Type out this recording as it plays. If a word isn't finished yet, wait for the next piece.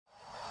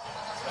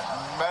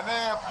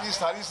अपनी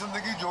सारी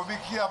ज़िंदगी जो भी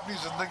किया अपनी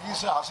ज़िंदगी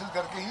से हासिल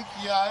करके ही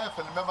किया है।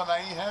 फिल्में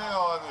बनाई हैं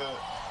और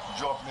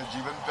जो अपने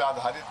जीवन पे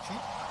आधारित थी,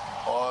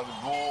 और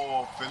वो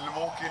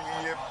फिल्मों के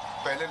लिए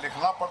पहले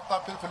लिखना पड़ता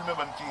फिर फिल्में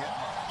बनती हैं।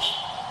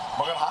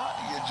 मगर हाँ,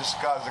 ये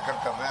जिसका जिक्र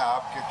कर रहे हैं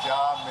आप कि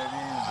क्या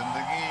मेरी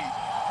ज़िंदगी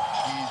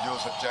की जो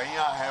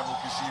सच्चाइयाँ हैं वो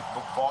किसी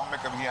बुक फॉर्म में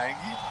कभी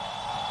आएंगी,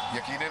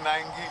 यकीनन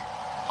आएंगी।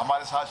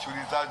 हमारे साथ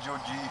सुरीता जो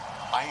जी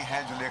आई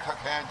हैं, जो लेखक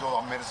हैं, जो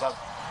हम मेरे साथ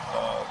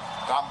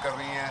काम कर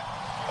रही हैं,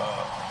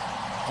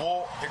 वो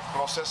एक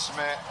प्रोसेस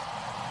में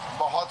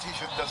बहुत ही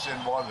शिद्दत से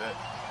इन्वॉल्व है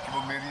कि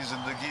वो मेरी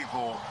ज़िंदगी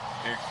को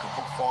एक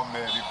बुक फॉर्म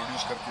में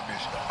रिप्रोड्यूस करके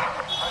पेश करें।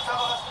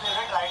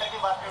 फेवरेट राइटर की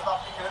बात करें तो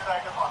आपकी फेवरेट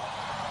राइटर कौन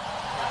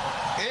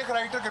है? एक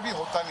राइटर कभी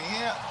होता नहीं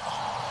है।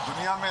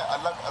 दुनिया में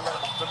अलग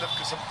अलग मुख्तलिफ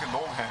किस्म के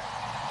लोग हैं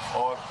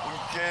और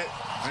उनके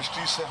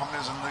दृष्टि से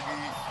हमने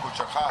ज़िंदगी को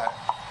चखा है।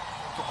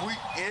 तो कोई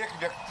एक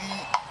व्यक्ति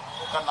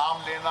का नाम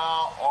लेना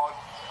और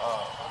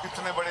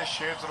इतने बड़े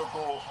क्षेत्र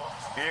को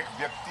एक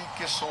व्यक्ति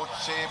के सोच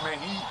से में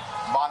ही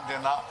बांध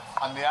देना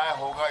अन्याय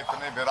होगा,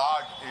 इतने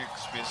विराट एक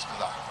स्पेस के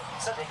साथ।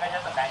 सर देखा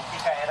जाए तो 90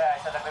 का एरा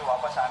ऐसा लग रहा है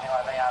वापस आने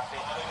वाला है। यहाँ पे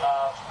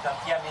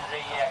धमकियाँ मिल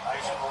रही है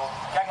एक्ट्रेस को,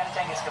 क्या कहना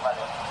चाहेंगे इसके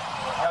बारे में?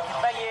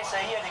 कितना ये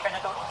सही है? देखा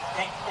जाए तो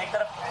एक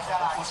तरफ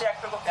उसे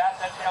एक्टर को प्यार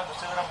करते हैं और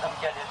दूसरी तरफ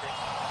धमकियाँ देते हैं।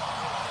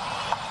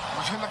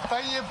 मुझे लगता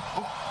है ये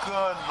बुक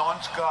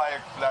लॉन्च का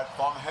एक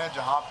प्लेटफॉर्म है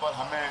जहाँ पर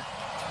हमें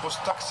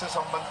पुस्तक से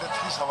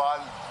संबंधित ही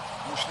सवाल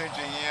पूछने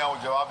चाहिए और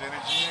जवाब देने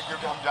चाहिए,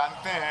 क्योंकि हम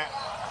जानते हैं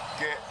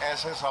कि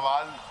ऐसे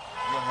सवाल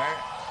जो हैं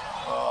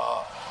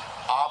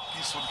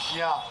आपकी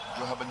सुर्खियाँ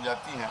जो है बन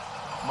जाती हैं।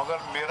 मगर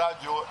मेरा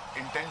जो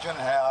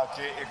इंटेंशन है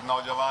आके एक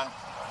नौजवान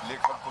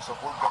लेखक को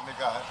सपोर्ट करने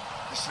का है,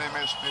 इसलिए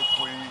मैं इस पर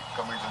कोई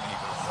कमेंट नहीं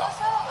करूँगा।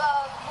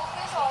 book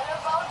is all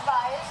about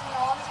bias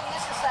norms in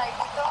the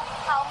society. So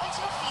how much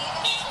you feel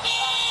is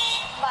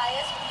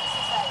bias in the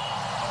society?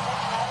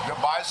 The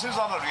biases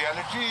are a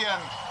reality,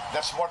 and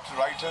that's what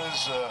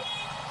writers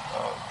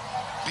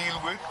deal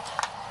with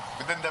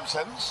within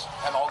themselves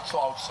and also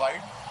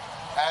outside,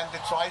 and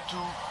they try to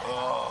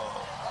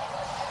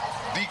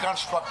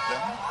deconstruct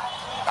them,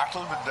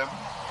 battle with them,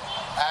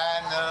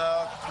 and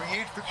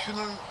create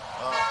fictional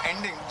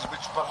endings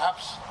which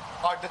perhaps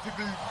are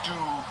difficult to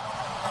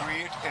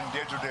create in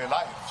day-to-day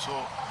life. So,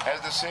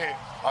 as they say,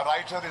 a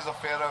writer is a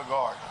fairer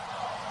god.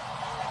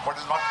 What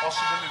is not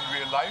possible in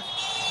real life,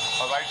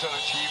 a writer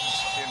achieves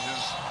in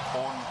his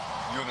own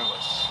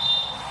universe.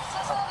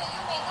 So will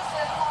you make a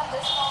film on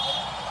this novel?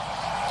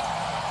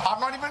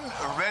 I've not even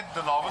read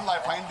the novel. I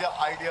find the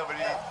idea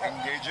very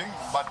engaging,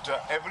 but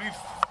every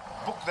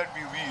book that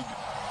we read,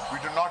 we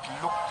do not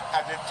look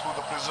at it through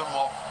the prism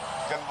of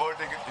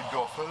converting it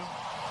into a film.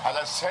 As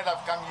I said,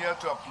 I've come here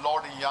to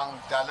applaud a young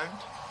talent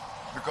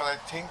because I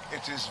think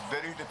it is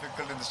very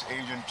difficult in this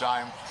age and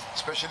time,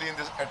 especially in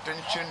this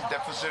attention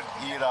deficit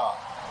era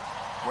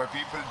where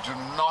people do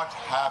not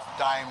have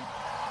time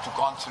to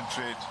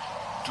concentrate,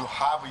 to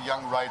have a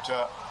young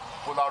writer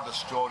pull out a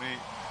story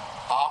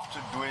after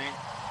doing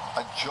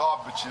a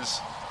job which is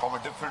from a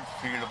different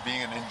field of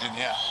being an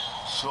engineer.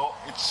 So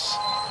it's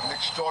an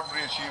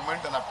extraordinary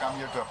achievement and I've come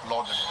here to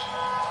applaud it.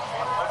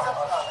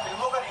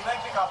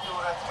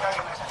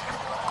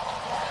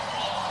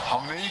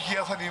 हमने ही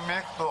किया था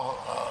remake, तो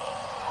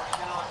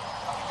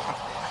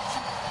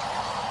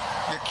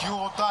ये क्यों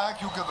होता है?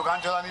 क्योंकि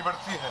दुकान चलानी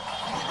पड़ती है।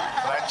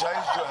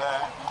 फ्रेंचाइज जो है,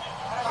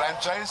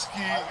 फ्रेंचाइज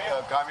की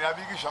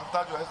कामयाबी की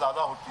क्षमता जो है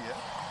ज़्यादा होती है,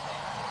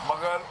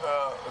 मगर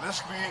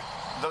रिस्क भी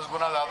 10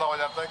 गुना ज़्यादा हो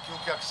जाता है,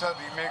 क्योंकि अक्सर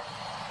रीमेक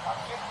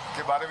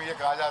के बारे में ये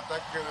कहा जाता है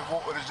कि वो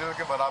ओरिजिनल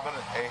के बराबर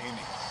है ही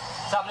नहीं।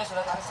 सर आपने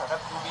सुना था कि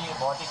सड़क 2 भी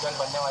बहुत ही जल्द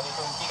बनने वाली है,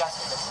 तो उनकी क्या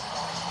स्टेटस है?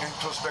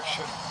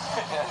 Introspection.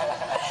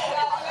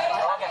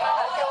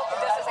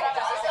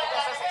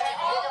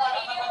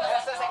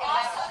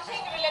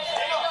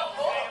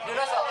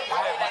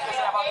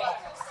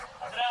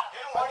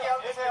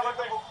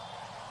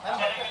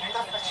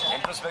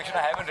 Introspection,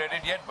 I haven't read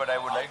it yet, but I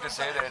would like to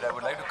say that I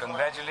would like to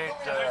congratulate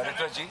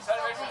Aritra ji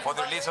for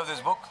the release of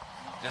this book.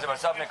 जैसे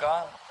भट्ट साहब ने कहा,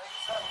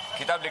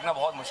 किताब लिखना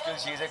बहुत मुश्किल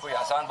चीज़ है, कोई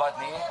आसान बात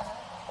नहीं है,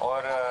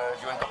 और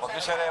जो इनका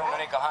पब्लिशर है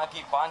उन्होंने कहा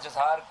कि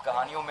 5000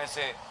 कहानियों में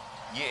से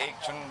ये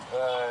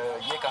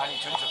कहानी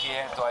चुन चुकी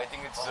है, तो I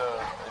think it's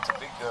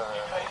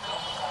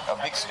a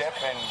big step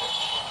and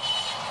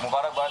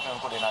मुबारकबाद मैं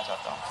उनको देना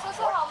चाहता हूँ।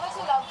 So how much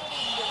you love to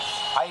read books?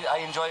 I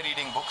enjoy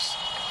reading books,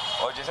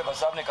 और जैसे भट्ट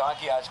साहब ने कहा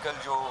कि आजकल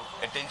जो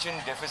अटेंशन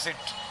डेफिसिट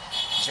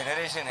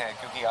जनरेशन है,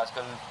 क्योंकि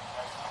आजकल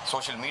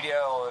सोशल मीडिया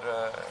और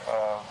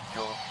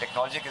जो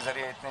टेक्नोलॉजी के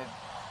ज़रिए इतने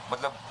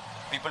मतलब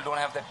people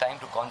don't have the time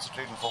to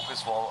concentrate and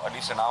focus for at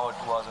least an hour,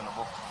 2 hours on a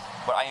book,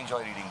 but I enjoy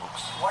reading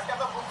books. What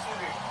type of books you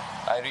read?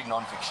 I read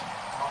non-fiction.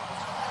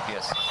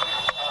 Yes.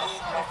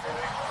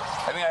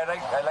 I mean,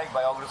 I like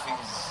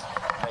biographies.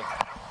 Like,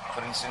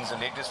 for instance, the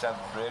latest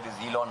I've read is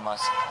Elon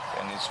Musk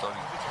and his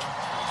story.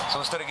 So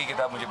उस तरह की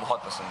किताब मुझे बहुत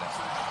पसंद है।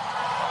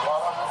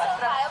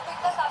 Biopic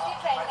का काफी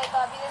ट्रेंड है, तो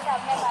अभी जैसे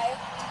आपने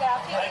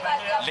बायोग्राफी की बात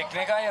की,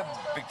 लिखने का या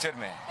पिक्चर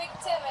में?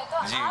 पिक्चर में, तो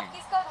जी। आप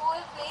किसका रोल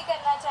प्ले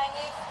करना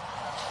चाहेंगे?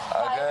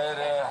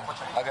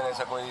 अगर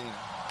ऐसा कोई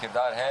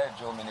किरदार है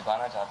जो मैं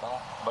निभाना चाहता हूँ.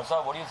 Bhatt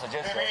साहब, what do you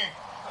suggest?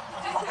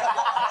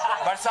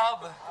 Bhatt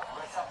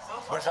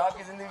साहब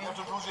की जिंदगी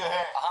तो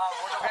है. हाँ,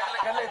 वो तो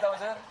कर लेता हूँ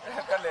सर,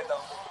 कर लेता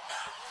हूँ.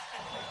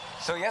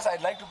 So yes,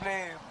 I'd like to play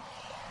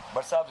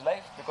Bhatt साहब's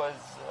life because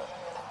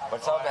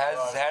Bhatt साहब has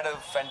had a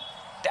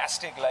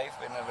fantastic life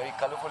and a very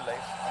colorful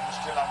life. And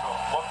still under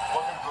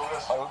work in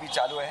progress. और वो भी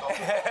चालू है.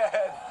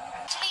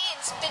 एक्चुअली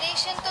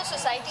इंस्पिरेशन तो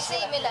सोसाइटी से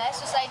ही मिला है.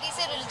 सोसाइटी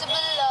से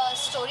रिलेटेबल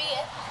स्टोरी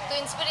है. तो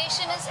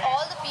inspiration is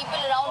all the people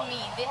around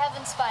me. They have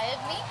inspired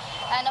me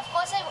end of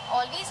course I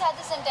always had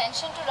this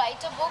intention to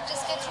right a book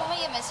जिसके थ्रू मैं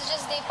ये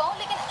मैसेजेस दे पाऊँ,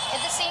 लेकिन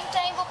एट द सेम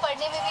टाइम वो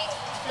पढ़ने में भी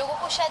लोगों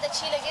को शायद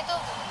अच्छी लगे. तो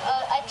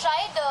I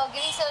tried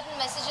giving certain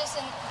messages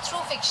in through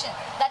fiction.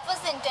 That was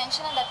the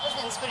intention and that was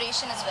the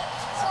inspiration as well.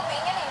 So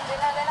being an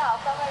engineer and how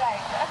come a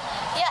writer?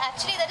 Yeah,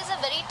 actually that is a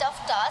very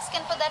tough task,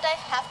 and for that I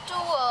have to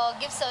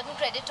give certain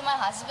credit to my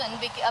husband,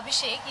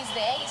 Abhishek. He's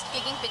there, he's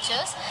taking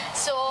pictures.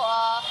 So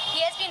he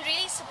has been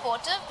really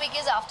supportive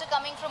because after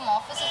coming from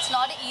office, it's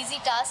not an easy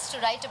task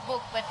to write a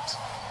book, but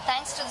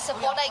thanks to the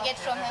support I get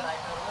from him.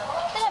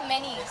 There are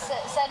many.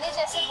 Sir ने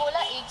जैसे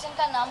बोला एक जन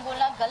का नाम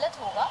बोलना गलत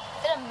होगा.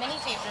 There are many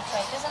favorite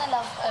writers and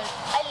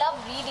I love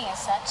reading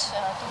as such.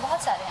 तो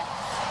बहुत सारे हैं.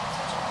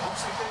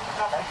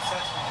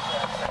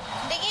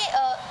 देखिए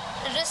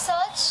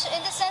research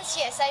in the sense,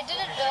 yes, I did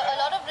a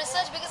lot of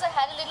research because I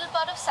had a little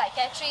part of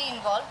psychiatry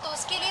involved. तो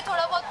उसके लिए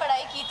थोड़ा बहुत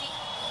पढ़ाई की थी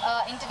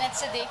इंटरनेट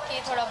से देख के,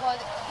 थोड़ा बहुत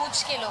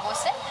पूछ के लोगों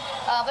से.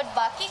 बट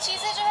बाकी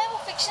चीज़ें जो है वो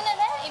फिक्शनल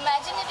है,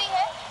 इमेजिनरी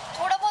है,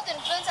 थोड़ा बहुत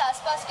इन्फ्लुएंस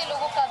आसपास के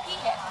लोगों का भी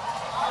है.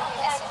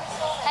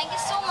 Thank you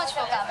so much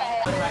for coming.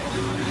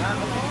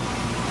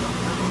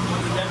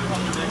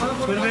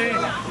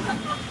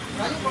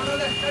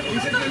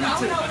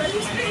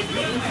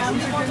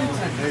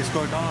 इसको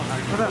हटाओ.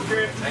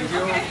 Thank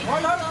you.